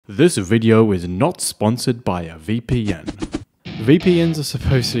This video is not sponsored by a VPN. VPNs are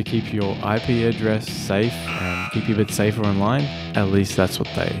supposed to keep your IP address safe and keep you a bit safer online. At least that's what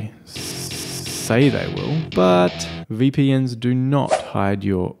they say they will. But VPNs do not hide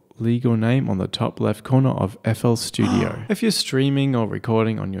your legal name on the top left corner of FL Studio. If you're streaming or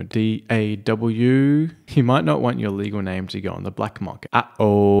recording on your DAW, you might not want your legal name to go on the black market.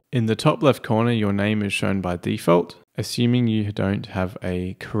 In the top left corner, your name is shown by default, assuming you don't have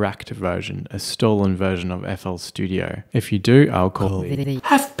a cracked version, a stolen version of FL Studio. If you do, I'll call the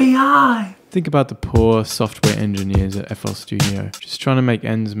FBI. Think about the poor software engineers at FL Studio, just trying to make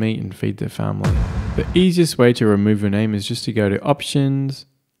ends meet and feed their family. The easiest way to remove your name is just to go to Options,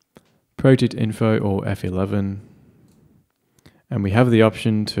 Project Info or F11, and we have the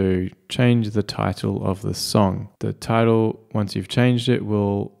option to change the title of the song. The title, once you've changed it,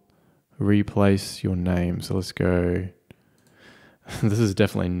 will replace your name. So let's go. This is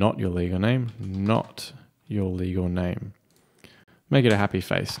definitely not your legal name. Not your legal name. Make it a happy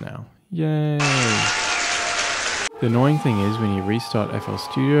face now. Yay! The annoying thing is when you restart FL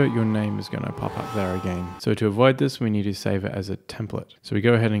Studio, your name is going to pop up there again. So to avoid this, we need to save it as a template. So we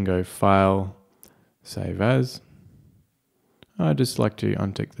go ahead and go File, Save As. I just like to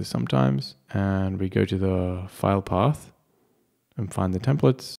untick this sometimes. And we go to the file path and find the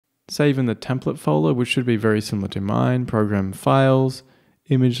templates. Save in the template folder, which should be very similar to mine. Program Files,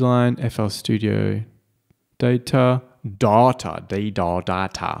 Image Line, FL Studio, Data,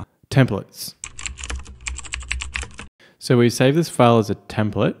 Templates. So we save this file as a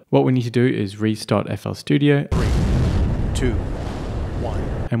template. What we need to do is restart FL Studio. 3, 2, 1.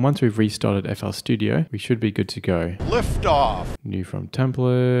 And once we've restarted FL Studio, we should be good to go. Lift off. New from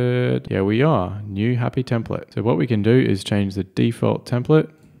template. Yeah, we are. New happy template. So what we can do is change the default template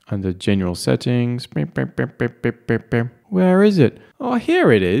under general settings. Where is it? Oh,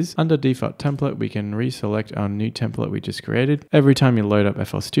 here it is. Under default template, we can reselect our new template we just created. Every time you load up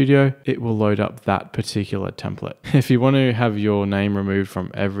FL Studio, it will load up that particular template. If you want to have your name removed from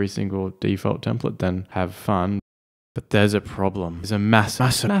every single default template, then have fun. But there's a problem. There's a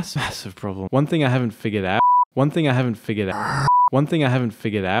massive problem. One thing I haven't figured out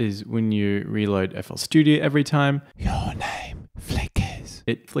is when you reload FL Studio every time, your name flickers.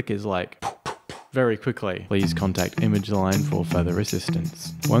 It flickers like very quickly. Please contact Image Line for further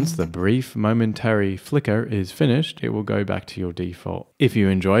assistance. Once the brief momentary flicker is finished, it will go back to your default. If you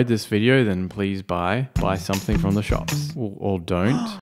enjoyed this video, then please buy something from the shops. Or don't.